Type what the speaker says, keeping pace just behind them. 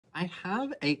I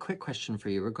have a quick question for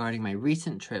you regarding my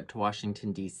recent trip to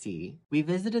Washington, D.C. We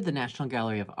visited the National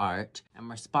Gallery of Art and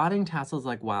we're spotting tassels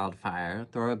like wildfire.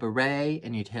 Throw a beret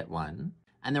and you'd hit one.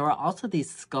 And there were also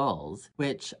these skulls,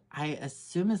 which I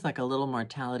assume is like a little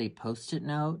mortality post-it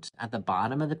note at the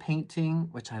bottom of the painting,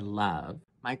 which I love.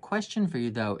 My question for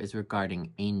you, though, is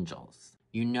regarding angels.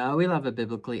 You know we love a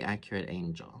biblically accurate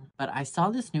angel, but I saw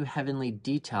this new heavenly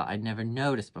detail I'd never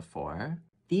noticed before.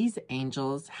 These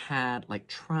angels had like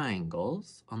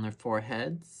triangles on their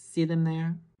foreheads. See them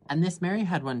there? And this Mary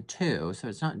had one too, so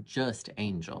it's not just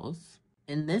angels.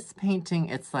 In this painting,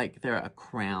 it's like they're a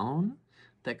crown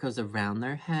that goes around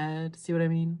their head. See what I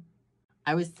mean?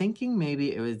 I was thinking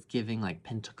maybe it was giving like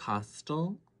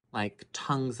Pentecostal, like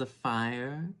tongues of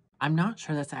fire. I'm not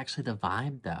sure that's actually the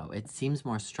vibe though. It seems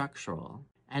more structural.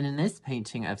 And in this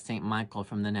painting of St. Michael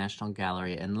from the National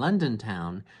Gallery in London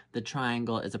town, the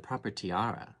triangle is a proper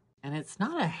tiara. And it's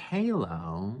not a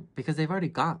halo, because they've already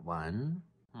got one.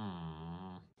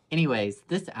 Anyways,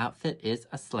 this outfit is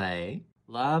a slay.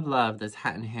 Love, love this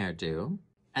hat and hairdo.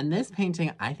 And this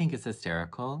painting, I think, is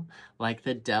hysterical. Like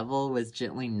the devil was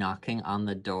gently knocking on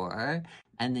the door,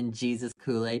 and then Jesus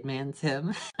Kool-Aid Man's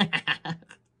him.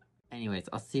 Anyways,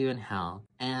 I'll see you in hell.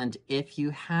 And if you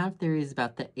have theories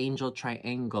about the angel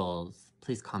triangles,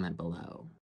 please comment below.